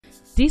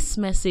This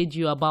message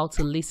you're about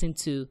to listen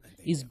to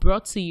is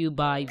brought to you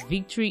by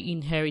Victory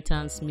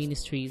Inheritance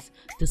Ministries,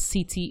 the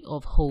City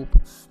of Hope.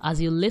 As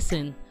you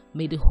listen,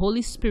 may the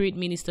Holy Spirit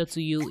minister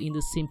to you in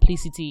the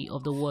simplicity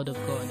of the Word of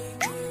God.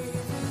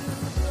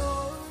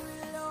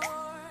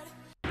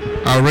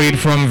 I'll read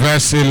from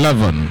verse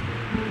 11.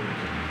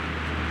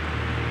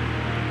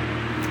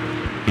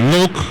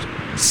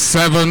 Luke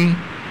 7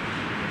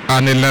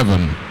 and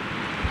 11.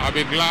 I'll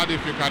be glad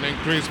if you can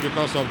increase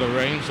because of the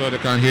rain so they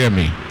can hear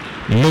me.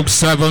 Luke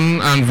 7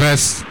 and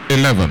verse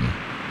 11.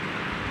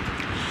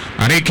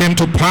 And it came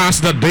to pass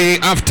the day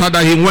after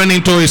that he went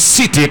into a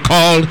city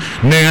called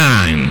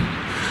Nain.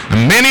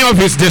 And many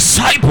of his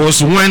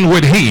disciples went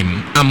with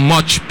him, and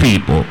much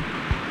people.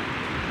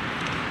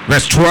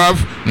 Verse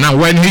 12. Now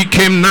when he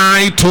came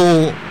nigh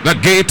to the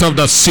gate of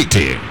the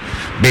city,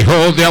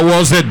 behold, there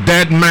was a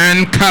dead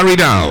man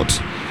carried out,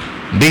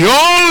 the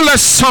only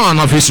son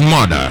of his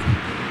mother,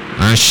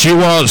 and she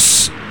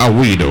was a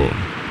widow.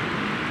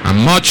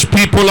 And much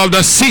people of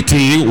the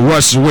city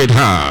was with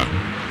her.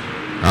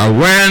 And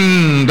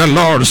when the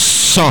Lord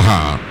saw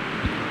her,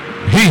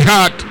 he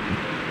had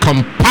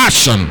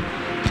compassion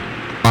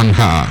on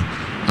her,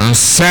 and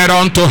said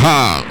unto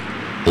her,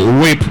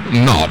 weep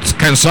not.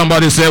 Can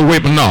somebody say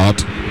weep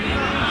not?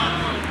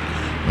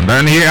 And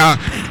then here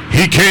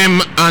he came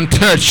and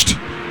touched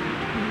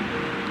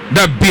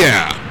the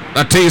bier,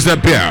 that is the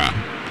bearer,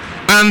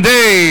 and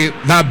they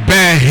that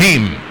bare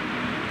him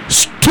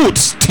stood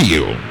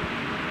still.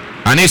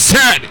 And he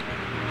said,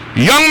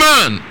 young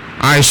man,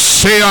 I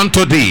say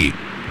unto thee,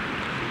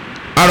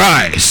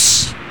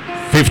 arise.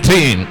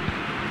 15.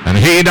 And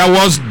he that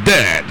was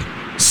dead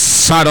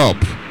sat up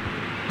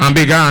and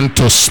began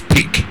to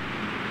speak,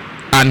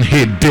 and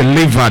he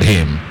delivered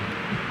him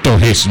to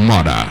his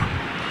mother.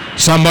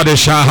 Somebody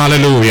shout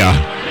hallelujah.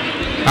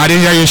 I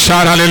didn't hear you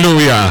shout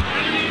hallelujah.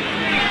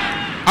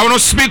 I want to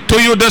speak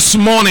to you this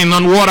morning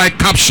on what I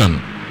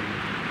caption: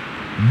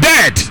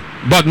 dead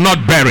but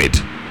not buried.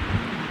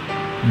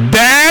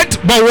 Dead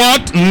but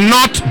what?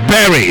 Not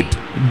buried.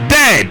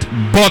 Dead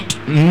but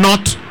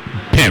not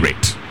buried.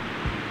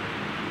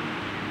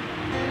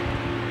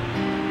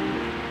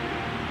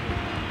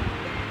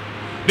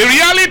 The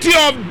reality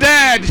of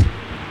dead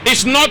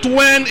is not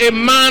when a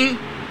man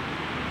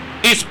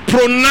is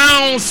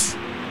pronounced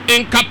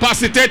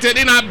incapacitated,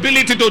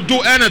 inability to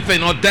do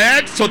anything, or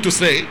dead, so to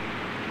say.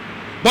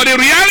 But the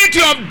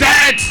reality of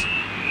death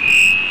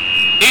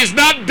is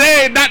that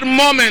day, that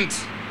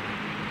moment,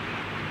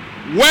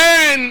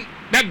 when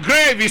the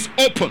grave is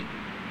open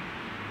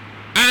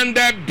and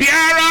the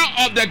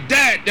bearer of the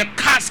dead, the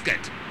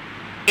casket,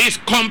 is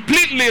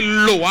completely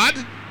lowered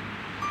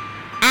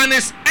and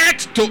is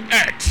earth to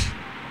earth,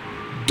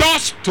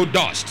 dust to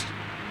dust,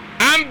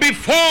 and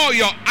before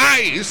your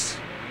eyes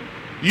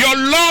your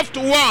loved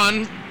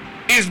one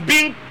is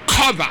being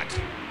covered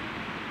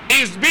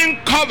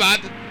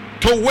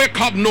to wake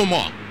up no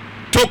more,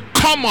 to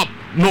come up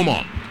no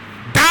more.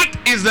 That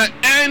is the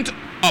end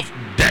of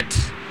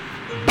death.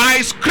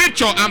 By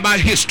scripture and by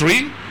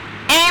history,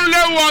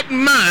 only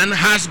one man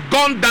has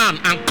gone down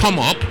and come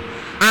up,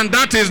 and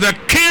that is the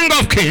King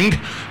of Kings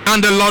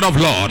and the Lord of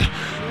Lords,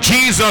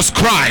 Jesus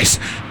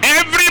Christ.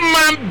 Every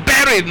man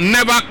buried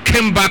never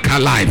came back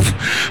alive.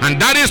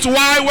 And that is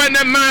why when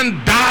a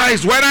man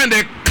dies, whether in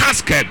the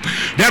casket,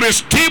 there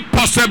is still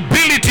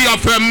possibility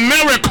of a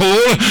miracle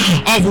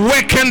of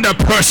waking the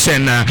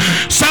person.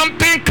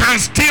 Something can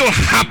still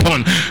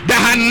happen.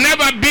 There had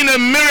never been a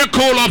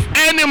miracle of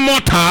any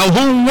mortal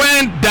who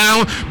went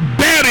down,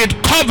 buried,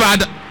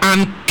 covered,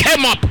 and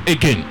came up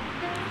again.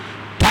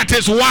 That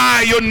is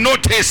why you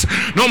notice,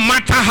 no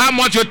matter how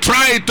much you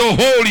try to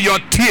hold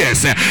your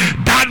tears,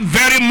 that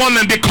very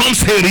moment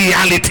becomes a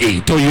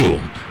reality to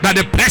you,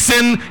 that the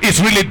person is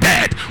really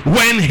dead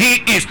when he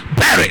is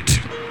buried.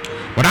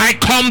 But I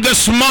come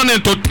this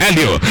morning to tell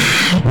you,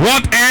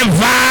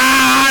 whatever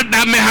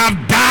that may have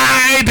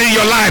died in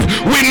your life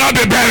will not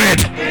be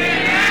buried.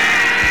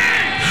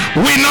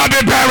 Will not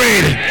be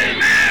buried.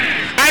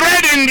 I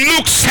read in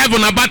Luke 7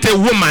 about a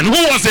woman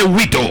who was a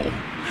widow.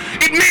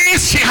 It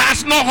means she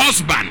has no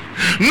husband,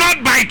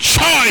 not by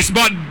choice,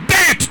 but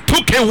death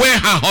took away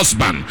her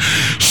husband.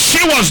 She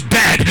was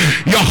dead.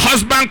 Your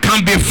husband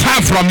can be far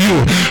from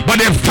you,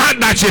 but the fact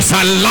that she's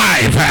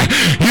alive,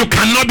 you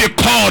cannot be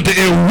called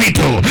a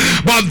widow.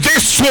 But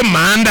this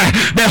woman,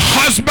 the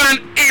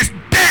husband is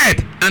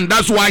dead, and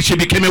that's why she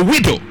became a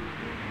widow.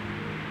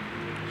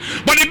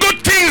 But the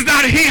good thing is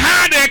that he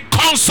had a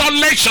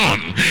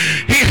consolation.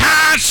 He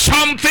had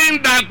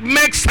something that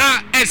makes her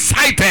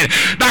excited,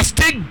 that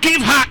still give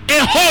her a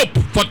hope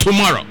for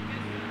tomorrow.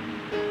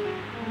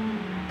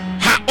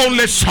 Her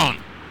only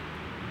son.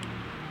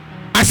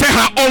 I say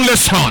her only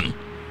son.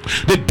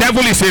 The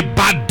devil is a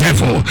bad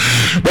devil.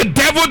 The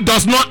devil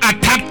does not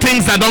attack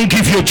things that don't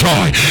give you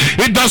joy.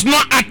 It does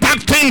not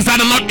attack things that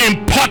are not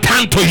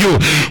important to you.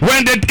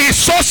 When it is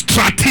so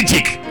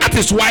strategic, that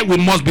is why we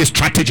must be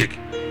strategic.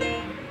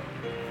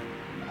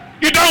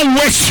 You don't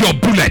waste your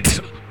bullet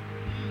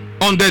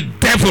on the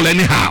devil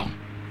anyhow.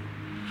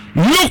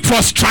 Look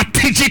for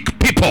strategic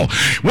people.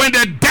 When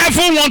the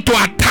devil want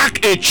to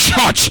attack a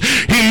church,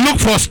 he look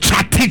for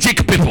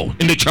strategic people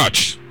in the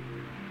church.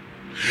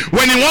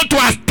 When he want to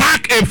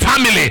attack a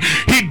family,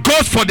 he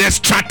goes for the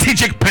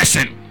strategic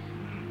person.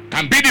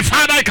 Can be the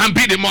father, it can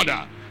be the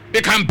mother,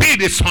 it can be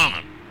the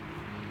son.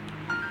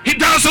 He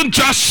doesn't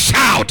just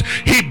shout,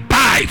 he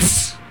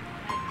bites.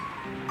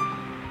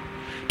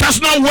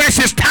 Does not waste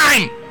his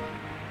time.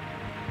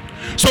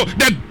 So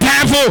the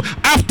devil,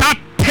 after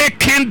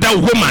taking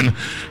the woman,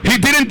 he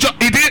didn't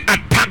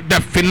attack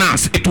the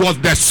finance. It was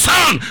the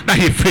son that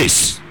he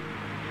faced.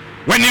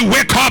 When he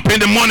wake up in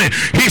the morning,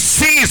 he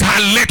sees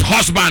her late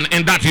husband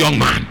in that young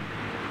man.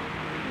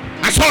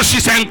 And so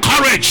she's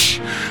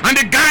encouraged. And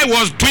the guy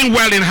was doing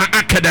well in her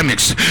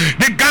academics.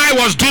 The guy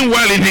was doing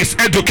well in his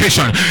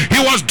education. He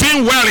was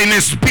doing well in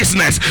his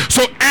business.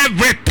 So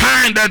every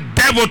time the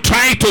devil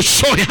tried to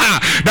show her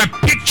the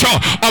picture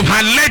of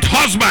her late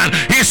husband,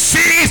 he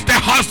sees the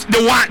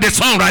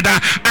son rather,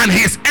 and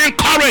he's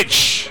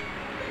encouraged.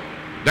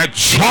 The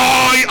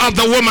joy of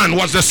the woman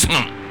was the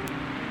son.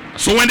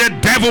 So when the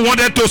devil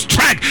wanted to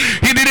strike,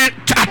 he didn't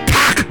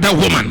attack the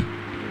woman.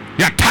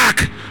 He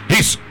attacked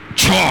his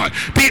joy,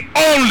 the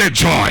only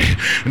joy,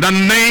 the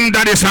name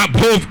that is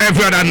above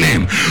every other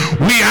name.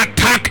 We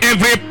attack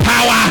every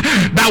power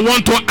that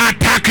want to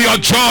attack your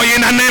joy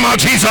in the name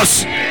of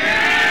Jesus.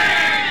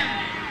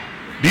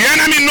 The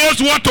enemy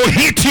knows what to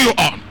hit you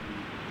on.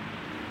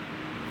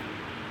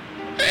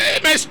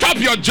 It may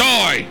stop your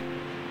joy.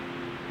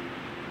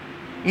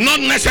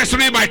 Not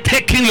necessarily by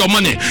taking your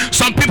money.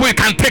 Some people, you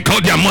can take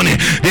out their money,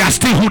 they are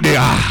still who they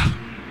are.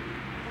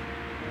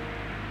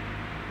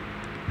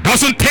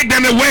 Doesn't take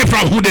them away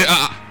from who they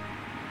are.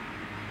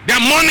 Their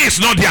money is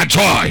not their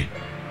joy.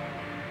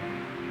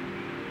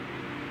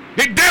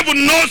 The devil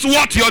knows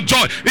what your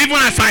joy, even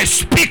as I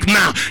speak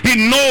now, he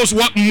knows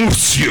what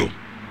moves you.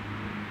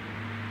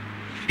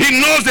 He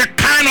knows the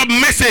kind of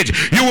message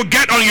you will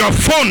get on your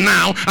phone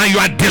now, and you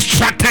are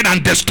distracted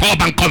and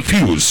disturbed and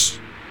confused.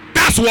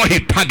 That's what he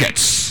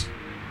targets.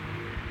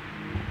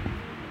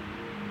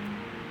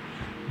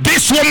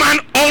 This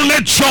woman,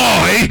 only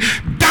joy,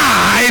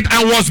 died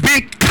and was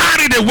being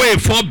carried away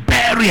for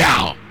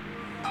burial.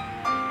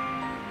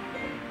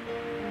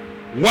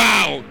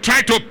 Wow.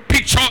 Try to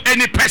picture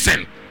any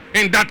person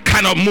in that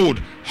kind of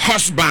mood.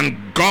 Husband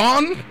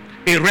gone,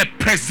 a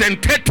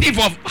representative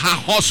of her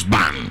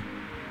husband.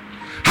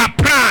 Her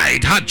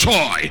pride, her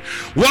joy,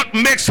 what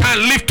makes her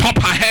lift up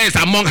her heads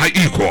among her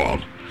equal,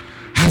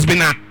 has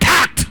been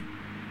attacked,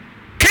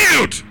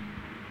 killed,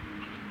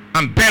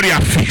 and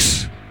burial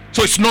fixed.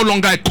 So it's no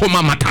longer a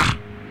coma matter.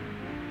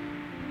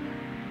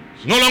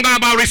 It's no longer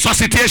about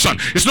resuscitation.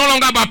 It's no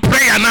longer about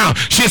prayer now.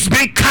 She's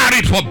being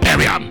carried for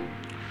burial.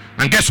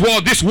 And guess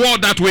what? This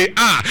world that we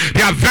are,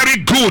 they are very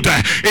good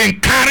in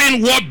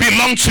carrying what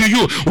belongs to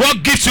you,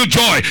 what gives you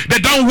joy. They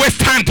don't waste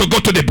time to go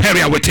to the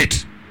burial with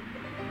it.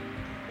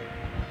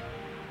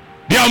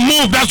 They are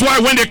moved. That's why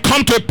when they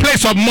come to a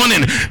place of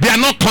mourning, they are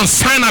not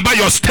concerned about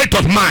your state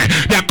of mind.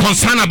 They are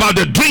concerned about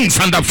the drinks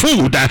and the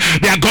food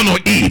they are going to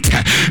eat.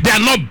 They are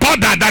not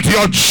bothered that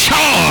your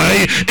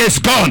joy is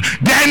gone.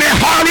 They are in a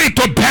hurry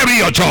to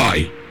bury your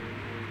joy.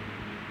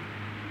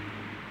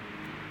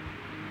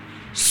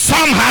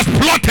 Some have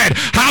plotted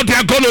how they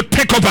are going to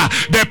take over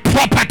the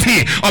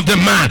property of the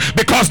man,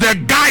 because the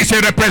guy is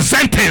a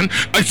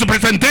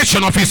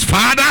representation of his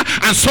father,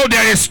 and so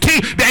there is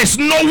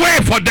no way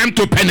for them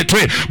to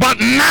penetrate. But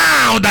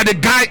now that the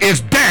guy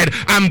is dead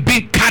and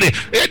being carried,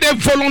 they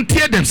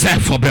volunteer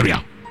themselves for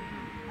burial.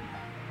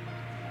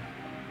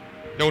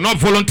 They will not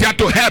volunteer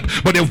to help,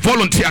 but they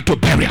volunteer to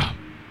burial.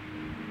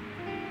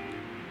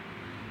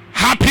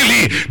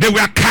 Happily, they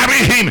will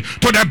carry him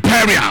to the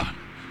burial.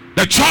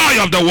 The joy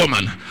of the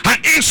woman, her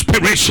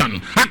inspiration,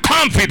 her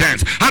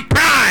confidence, her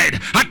pride,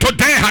 her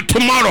today, her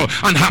tomorrow,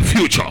 and her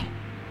future,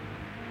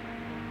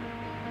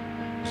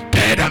 is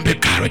dead and be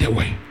carried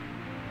away.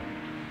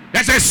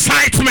 There's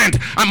excitement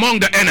among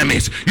the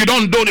enemies. You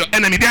don't know your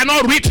enemy. They are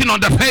not written on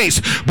the face,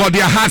 but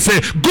their hearts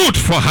say, good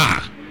for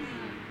her.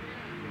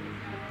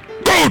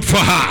 Good for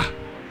her.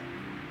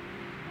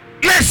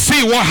 Let's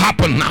see what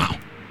happened now.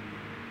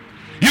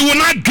 You will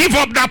not give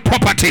up that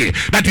property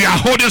that you are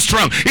holding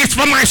strong. It's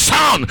for my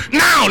son.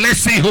 Now let's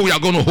see who we are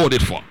going to hold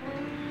it for.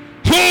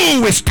 Who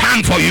will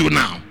stand for you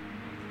now?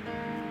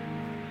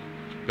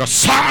 Your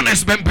son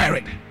has been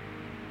buried.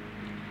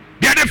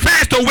 They are the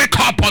first to wake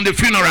up on the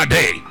funeral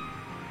day.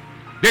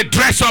 They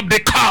dress up, they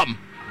come.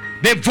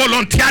 They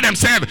volunteer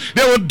themselves.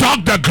 They will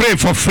dug the grave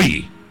for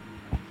free,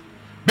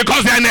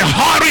 because they are in a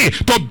hurry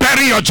to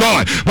bury your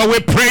joy. But we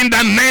pray in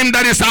the name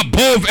that is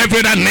above every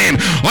other name.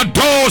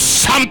 Although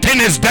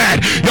something is dead,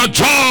 your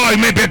joy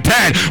may be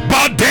dead,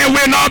 but they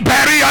will not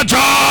bury your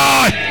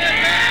joy.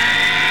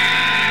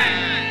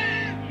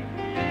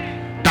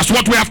 That's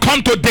what we have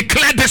come to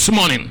declare this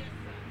morning.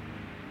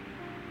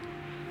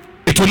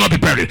 It will not be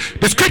buried.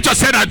 The scripture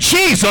said that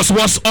Jesus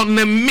was on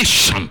a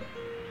mission,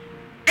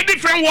 a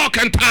different walk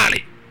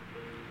entirely,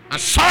 and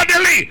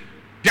suddenly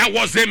there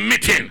was a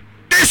meeting.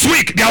 This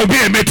week there will be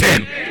a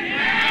meeting.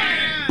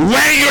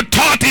 When you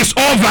thought it's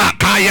over,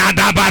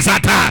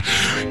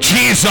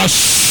 Jesus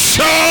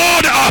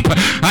showed up.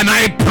 And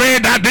I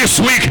pray that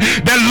this week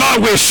the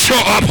Lord will show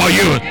up for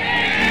you.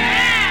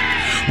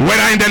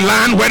 Whether in the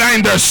land, whether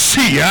in the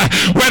sea,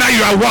 whether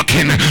you are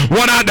walking,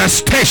 whether at the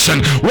station,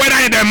 whether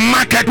in the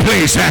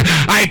marketplace,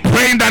 I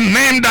pray in the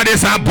name that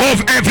is above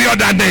every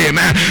other name,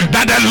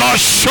 that the Lord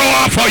show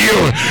up for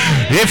you.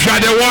 If you are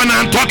the one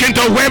I'm talking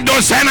to, wave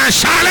those hands and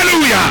shout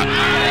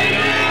hallelujah.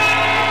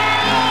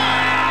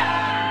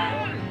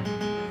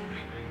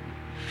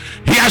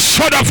 He has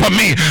showed up for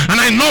me, and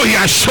I know he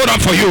has showed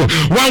up for you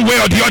one way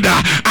or the other,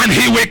 and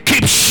he will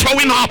keep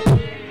showing up.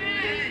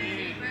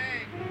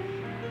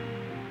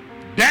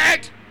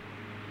 Dead,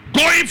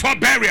 going for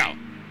burial.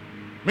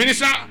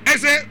 Minister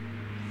Eze,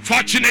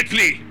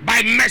 fortunately,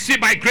 by mercy,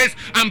 by grace,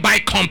 and by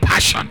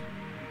compassion.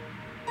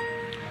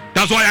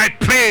 That's why I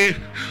pray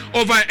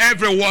over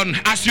everyone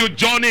as you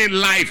journey in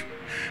life.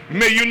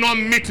 May you not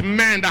meet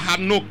men that have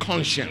no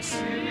conscience.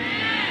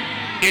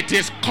 It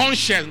is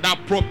conscience that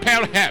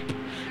propels help.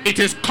 It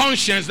is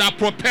conscience that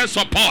propels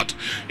support.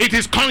 It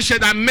is conscience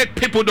that makes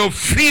people to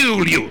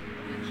feel you.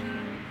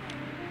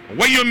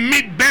 When you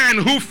meet men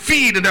who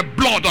feed the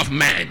blood of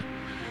man,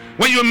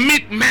 when you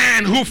meet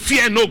men who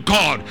fear no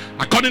God,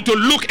 according to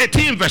Luke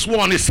 18 verse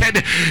 1, it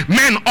said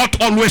men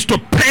ought always to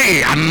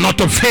pray and not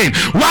to faint.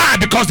 Why?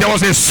 Because there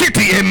was a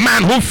city, a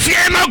man who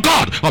fear no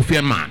God or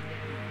fear man.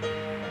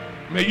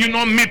 May you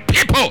not meet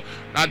people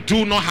that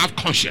do not have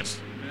conscience.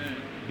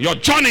 Your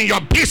journey,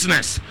 your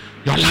business,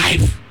 your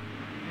life.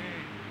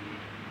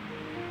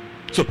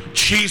 So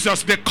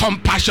Jesus, the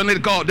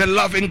compassionate God, the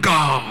loving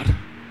God.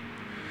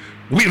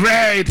 We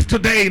read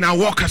today in our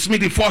Walker's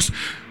Meeting, 1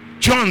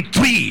 John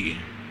 3,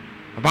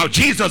 about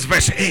Jesus,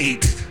 verse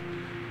 8.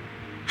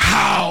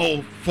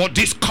 How for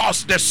this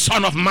cause the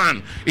Son of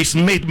Man is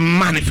made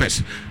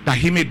manifest, that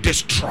he may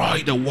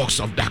destroy the works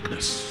of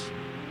darkness.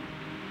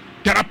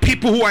 There are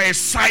people who are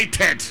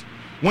excited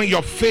when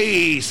your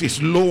face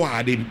is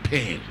lowered in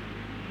pain.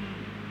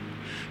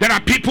 There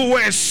are people who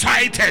are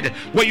excited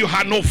when you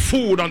had no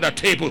food on the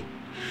table.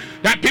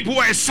 That people who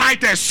are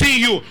excited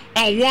see you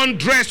on one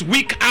dress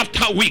week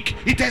after week.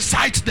 It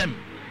excites them.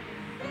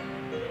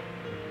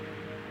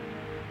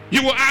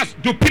 You will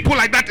ask, do people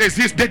like that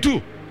exist? They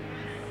do.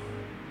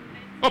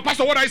 Oh,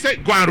 Pastor, what I say?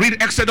 Go and read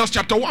Exodus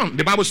chapter 1.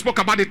 The Bible spoke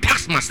about the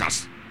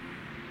taskmasters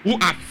who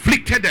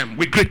afflicted them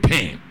with great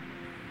pain.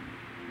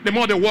 The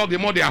more they work, the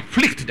more they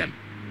afflict them.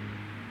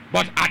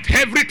 But at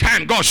every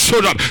time God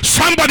showed up.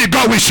 Somebody,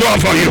 God will show up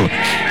for you.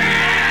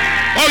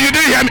 Oh, you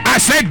didn't hear me? I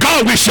said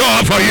God will show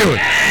up for you.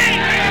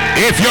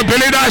 If you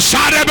believe that,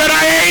 shout a better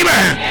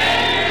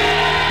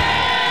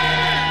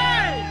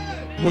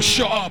amen. Will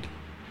show up.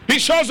 He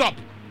shows up.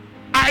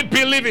 I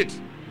believe it.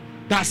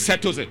 That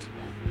settles it.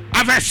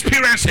 I've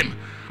experienced him.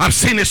 I've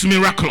seen his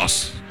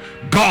miraculous.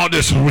 God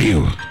is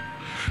real.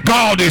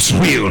 God is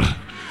real.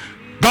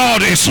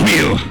 God is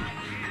real.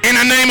 In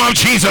the name of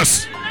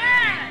Jesus.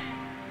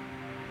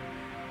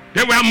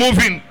 They were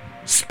moving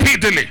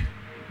speedily,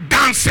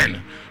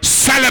 dancing,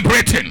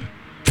 celebrating,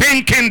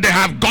 thinking they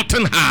have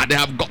gotten her, they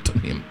have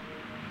gotten him,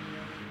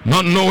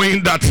 not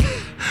knowing that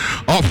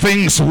all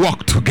things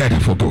work together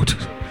for good.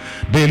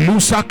 That's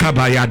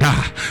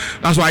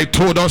why I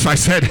told us, I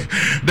said,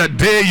 the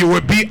day you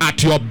will be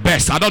at your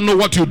best. I don't know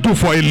what you do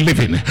for a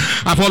living.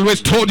 I've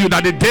always told you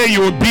that the day you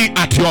will be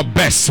at your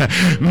best,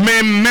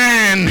 may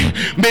men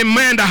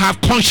that have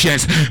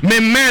conscience,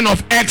 may men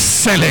of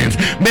excellence,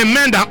 may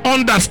men that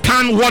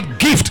understand what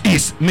gift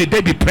is, may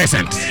they be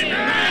present.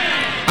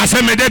 I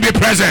said, may they be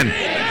present.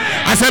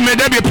 I said, may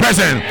they be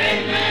present.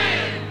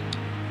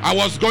 I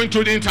was going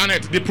through the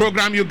internet, the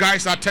program you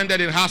guys attended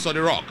in House of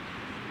the Rock.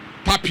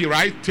 Papi,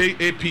 right?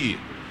 T-A-P.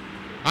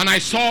 And I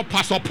saw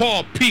Pastor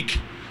Paul pick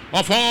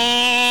of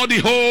all the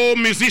whole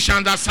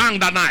musicians that sang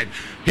that night.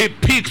 He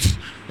picked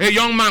a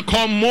young man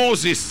called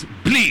Moses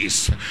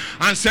Bliss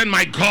and said,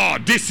 my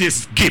God, this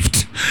is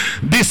gift.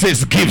 This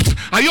is gift.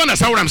 Are you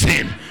understand what I'm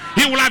saying?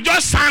 He would have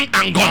just sang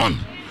and gone.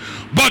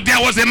 But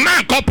there was a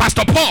man called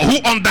Pastor Paul who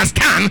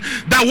understands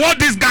that what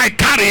this guy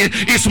carries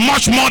is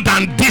much more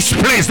than this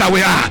place that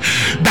we are.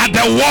 That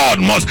the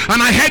world must.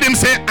 And I heard him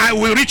say, I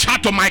will reach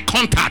out to my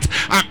contact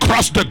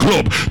across the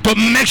globe to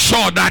make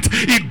sure that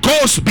it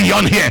goes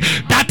beyond here.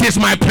 That is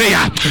my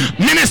prayer.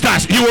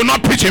 Ministers, you will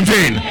not preach in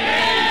vain.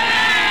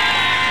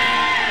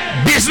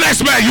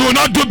 Businessmen, you will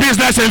not do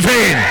business in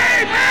vain.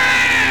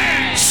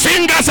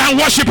 Singers and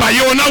worshippers,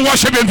 you will not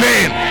worship in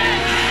vain.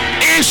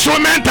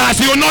 Instrumentals,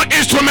 you will not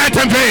instrument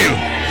in vain.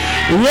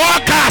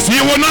 Workers,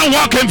 you will not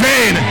walk in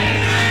vain.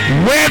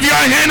 Wave your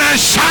hand and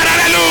shout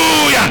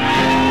hallelujah.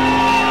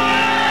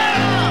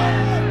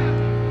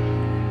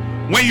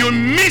 When you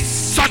miss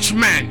such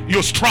men,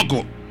 you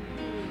struggle.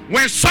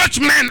 When such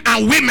men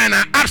and women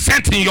are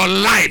absent in your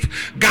life,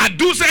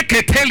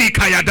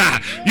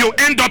 you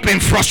end up in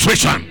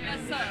frustration.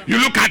 You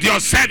look at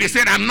yourself, you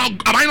say, am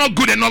I not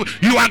good enough?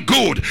 You are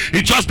good.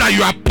 It's just that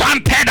you are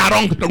planted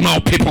around the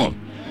wrong people.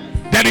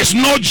 There is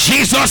no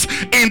Jesus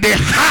in the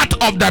heart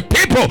of the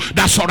people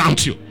that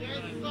surround you.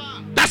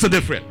 That's the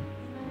difference.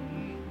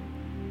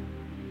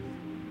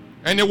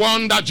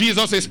 Anyone that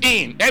Jesus is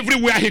in,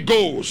 everywhere he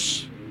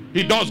goes,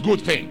 he does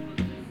good thing.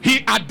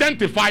 He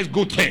identifies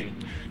good thing.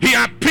 He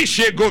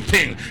appreciates good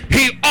thing.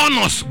 He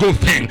honors good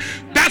thing.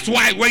 That's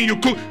why when you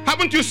cook,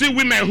 haven't you seen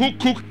women who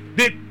cook?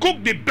 They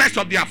cook the best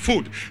of their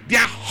food. Their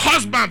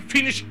husband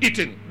finish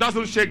eating,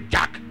 doesn't say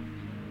jack.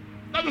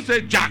 Doesn't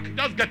say jack.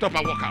 Just get up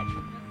and walk out.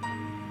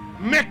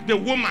 Make the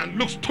woman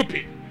look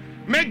stupid.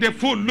 Make the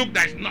food look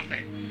like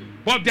nothing.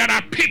 But there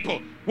are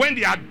people, when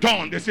they are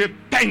done, they say,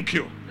 thank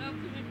you.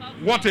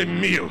 What a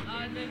meal.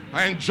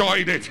 I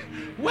enjoyed it.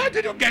 Where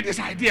did you get this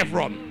idea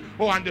from?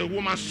 Oh, and the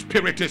woman's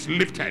spirit is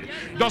lifted.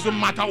 Doesn't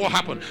matter what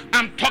happened.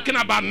 I'm talking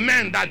about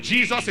men that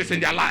Jesus is in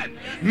their life.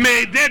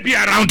 May they be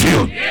around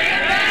you.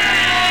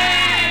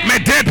 May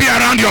they be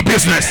around your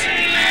business.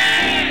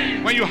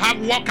 When you have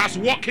workers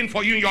working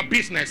for you in your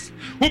business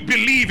who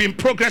believe in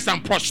progress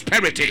and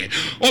prosperity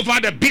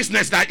over the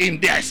business that in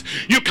theirs,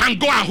 you can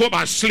go at home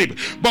and sleep.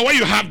 But when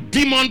you have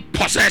demon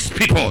possessed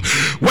people,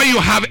 when you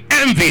have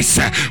envies,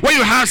 when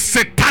you have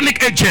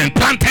satanic agents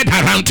planted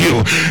around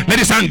you,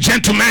 ladies and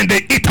gentlemen,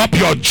 they eat up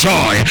your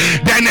joy.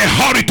 They're in a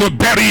hurry to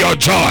bury your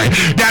joy.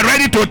 They're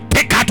ready to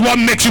take out what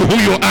makes you who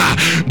you are.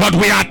 But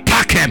we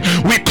attack them.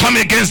 We come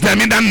against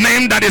them in the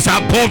name that is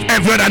above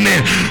every other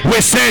name.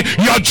 We say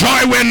your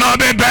joy will not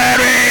be buried.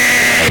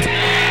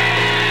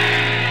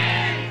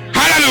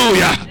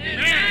 Hallelujah.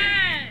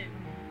 Amen.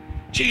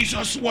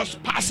 Jesus was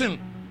passing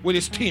with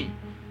his team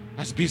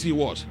as busy he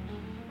was.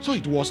 So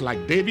it was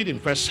like David in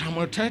 1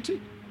 Samuel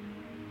 30,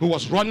 who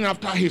was running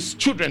after his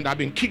children that had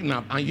been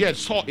kidnapped and yet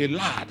saw a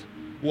lad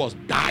who was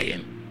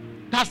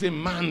dying. That's the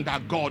man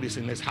that God is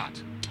in his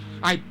heart.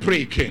 I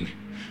pray, King,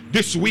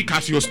 this week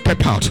as you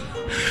step out,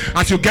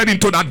 as you get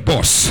into that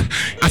bus,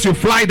 as you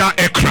fly that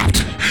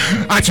aircraft,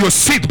 as you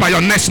sit by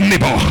your next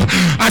neighbor,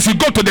 as you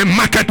go to the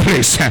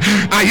marketplace, may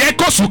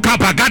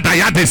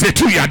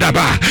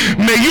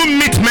you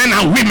meet men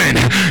and women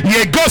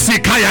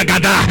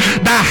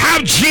that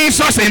have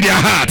Jesus in their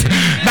heart,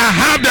 that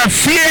have the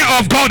fear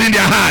of God in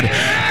their heart.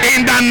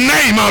 In the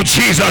name of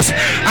Jesus,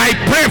 I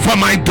pray for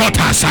my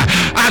daughters,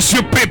 as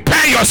you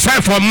prepare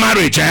yourself for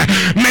marriage,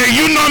 may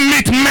you not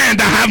meet men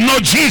that have no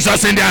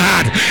Jesus in their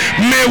heart.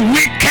 May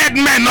wicked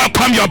men not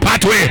come your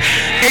pathway.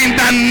 In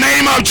the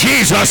name of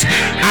Jesus,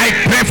 I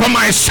pray for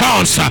my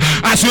sons,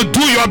 as you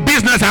do your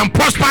business and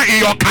prosper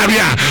in your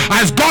career,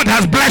 as God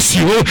has blessed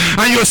you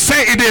and you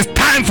say it is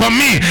time for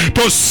me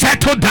to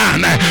settle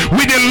down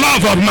with the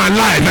love of my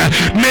life.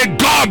 May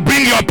God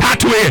bring your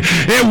pathway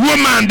a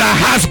woman that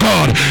has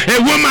God, a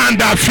woman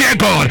that fear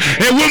God,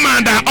 a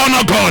woman that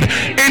honor God.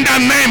 In the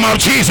name of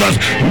Jesus,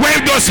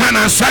 wave those hands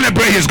and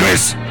celebrate his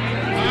grace.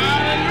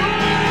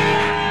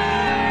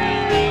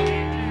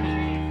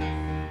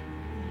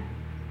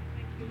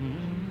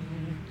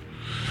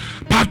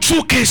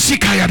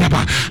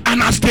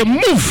 And as they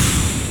move,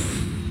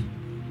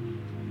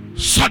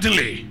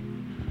 suddenly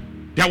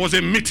there was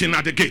a meeting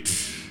at the gate.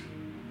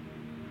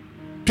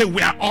 They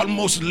were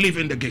almost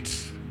leaving the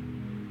gate.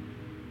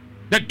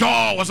 The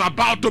door was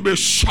about to be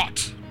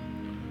shut.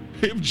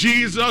 If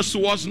Jesus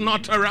was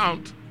not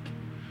around,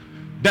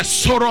 the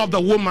sorrow of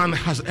the woman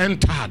has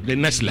entered the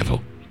next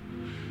level.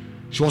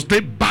 She was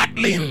there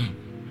battling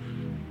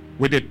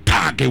with a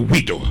tag, a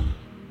widow.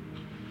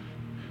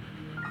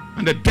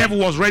 And the devil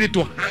was ready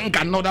to hang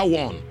another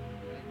one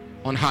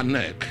on her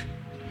neck.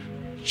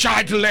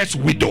 Childless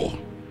widow.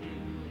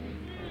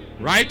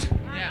 Right?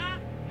 Yeah.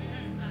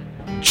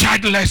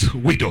 Childless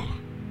widow.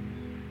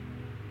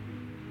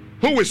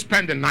 Who will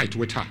spend the night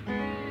with her?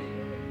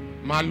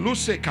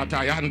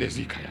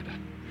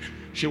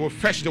 She will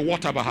fetch the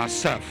water by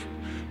herself.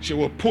 She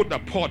will put the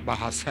pot by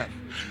herself.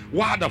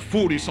 While the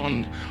food is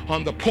on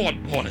the pot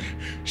boiling,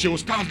 she will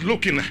start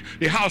looking.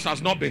 The house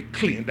has not been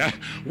cleaned.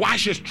 While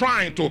she's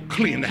trying to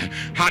clean,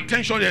 her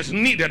attention is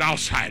needed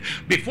outside.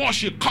 Before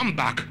she come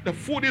back, the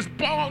food is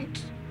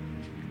burnt.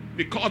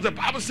 Because the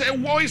Bible says,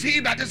 woe is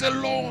he that is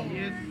alone.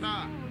 Yes,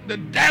 sir. The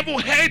devil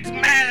hates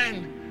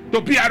men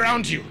to be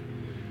around you.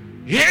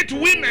 He hates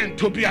women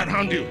to be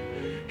around you.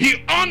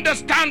 He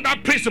understands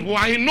that principle,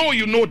 and he know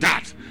you know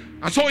that.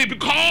 And so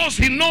because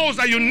he knows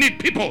that you need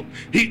people,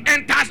 he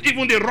enters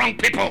even the wrong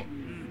people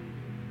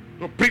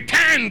to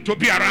pretend to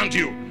be around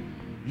you.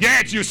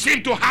 Yet you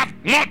seem to have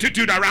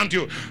multitude around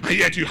you, and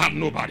yet you have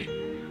nobody.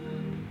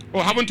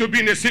 Or haven't you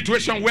been in a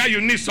situation where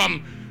you need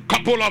some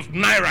couple of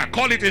naira,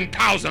 call it in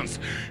thousands,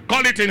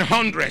 call it in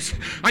hundreds,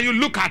 and you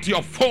look at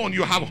your phone,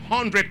 you have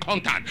 100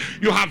 contacts,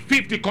 you have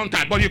 50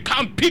 contacts, but you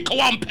can't pick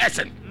one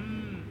person.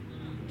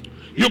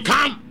 You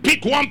can't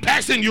pick one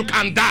person, you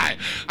can die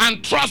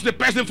and trust the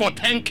person for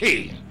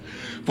 10K,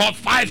 for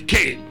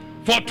 5K,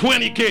 for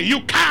 20K.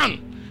 You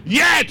can,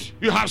 yet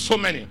you have so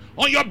many.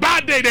 On your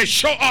bad day, they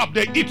show up,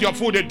 they eat your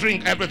food, they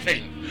drink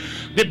everything.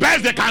 The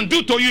best they can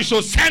do to you is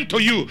to send to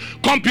you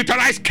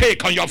computerized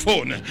cake on your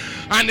phone,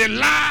 and a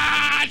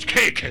large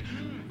cake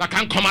that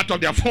can come out of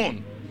their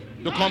phone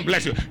to come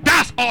bless you.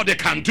 That's all they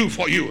can do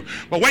for you.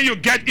 But when you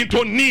get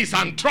into needs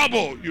and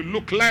trouble, you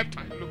look left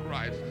and you look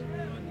right.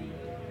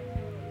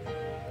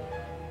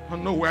 I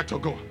don't know where to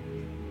go.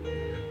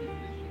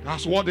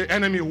 That's what the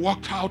enemy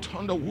worked out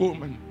on the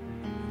woman.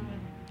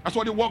 That's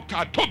what he worked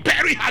out, to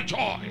bury her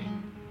joy,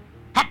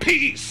 her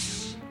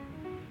peace.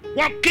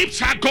 What keeps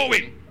her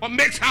going, what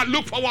makes her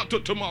look forward to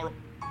tomorrow.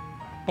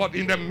 But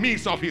in the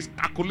midst of his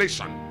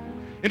calculation,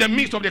 in the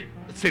midst of the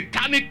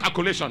satanic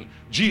calculation,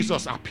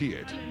 Jesus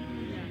appeared.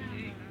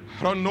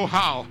 I don't know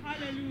how.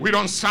 We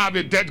don't serve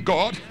a dead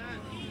God.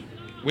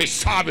 We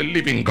serve a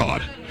living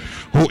God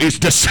who is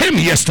the same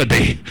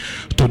yesterday,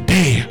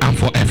 today, and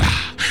forever.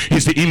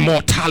 He's the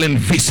immortal,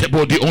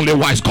 invisible, the only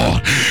wise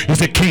God. He's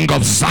the King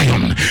of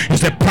Zion.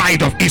 He's the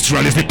pride of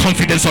Israel. He's the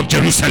confidence of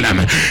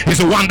Jerusalem. He's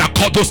the one that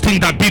called those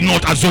things that be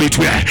not as though it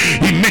were.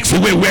 He makes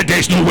a way where there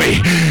is no way.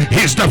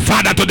 He's the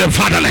father to the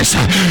fatherless.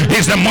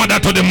 He's the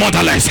mother to the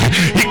motherless.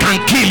 He can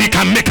kill, he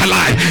can make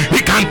alive.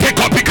 He can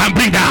take up, he can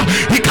bring down.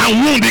 He can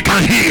wound, he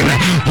can heal.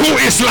 Who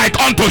is like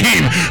unto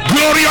him?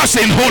 Glorious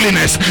in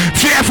holiness,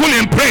 fearful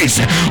in praise,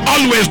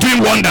 always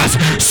doing wonders.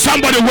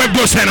 Somebody wave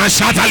those hands and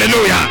shout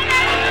hallelujah.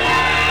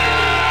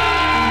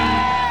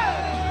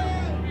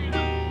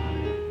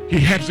 He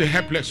helps a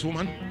helpless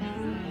woman.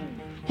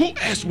 Who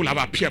else will have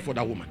appeared for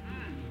that woman?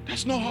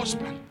 There's no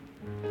husband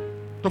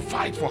to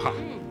fight for her.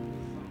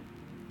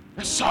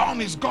 The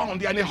son is gone.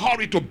 They are in a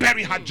hurry to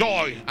bury her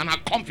joy and her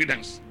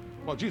confidence.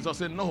 But Jesus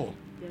said, no.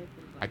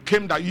 I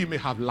came that you may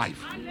have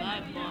life.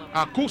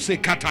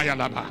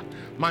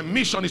 My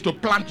mission is to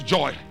plant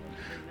joy,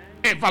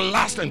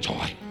 everlasting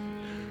joy.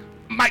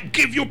 Might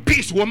give you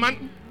peace,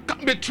 woman.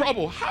 Can't be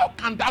trouble. How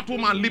can that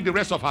woman live the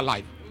rest of her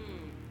life?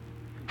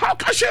 How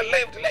can she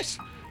live this?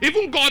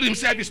 Even God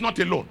himself is not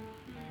alone.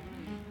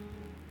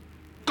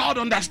 God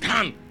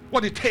understands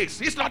what it takes.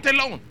 He's not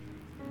alone.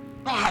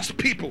 God has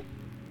people,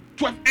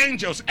 12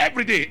 angels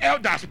every day,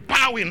 elders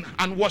bowing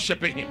and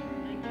worshiping him.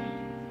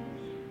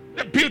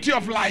 The beauty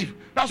of life.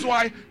 That's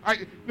why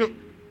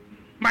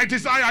my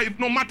desire,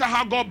 no matter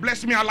how God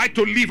bless me, I like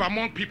to live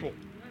among people.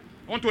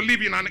 I want to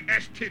live in an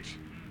estate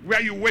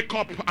where you wake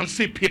up and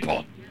see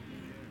people.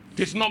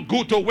 It's not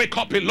good to wake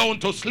up alone,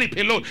 to sleep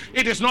alone.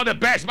 It is not the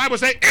best. The Bible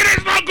says it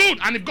is not good.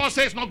 And if God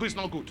says it's not good, it's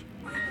not good.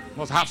 You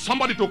must have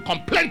somebody to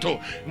complain to.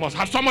 You must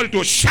have somebody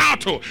to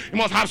shout to. You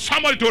must have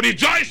somebody to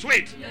rejoice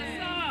with.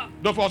 Yes,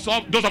 those of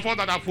us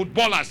that are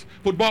footballers,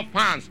 football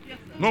fans,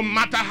 no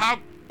matter how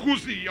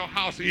cozy your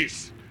house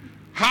is,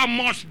 how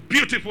much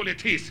beautiful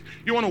it is,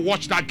 you want to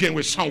watch that game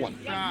with someone.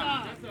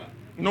 Yes,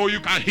 no, you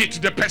can hit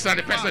the person,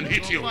 the person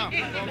hit you.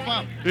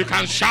 You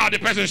can shout, the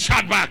person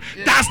shout back.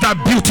 That's the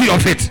beauty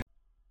of it.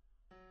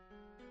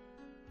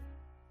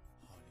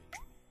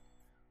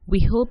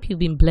 We hope you've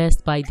been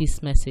blessed by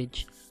this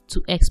message.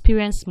 To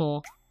experience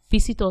more,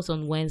 visit us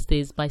on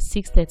Wednesdays by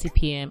 6:30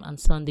 p.m. and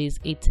Sundays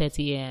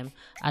 8:30 a.m.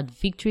 at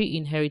Victory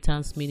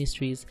Inheritance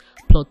Ministries,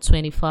 Plot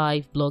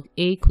 25, Block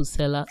A,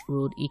 Kusela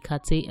Road,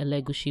 Ikate,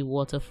 Elegushi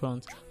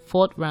Waterfront,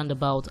 4th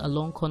Roundabout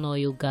along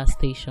Konoil Gas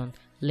Station,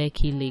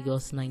 Lekki,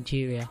 Lagos,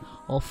 Nigeria.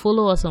 Or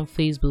follow us on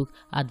Facebook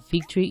at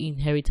Victory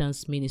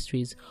Inheritance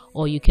Ministries,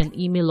 or you can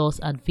email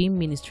us at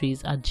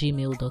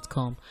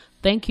vimministries@gmail.com.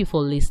 Thank you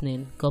for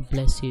listening. God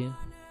bless you.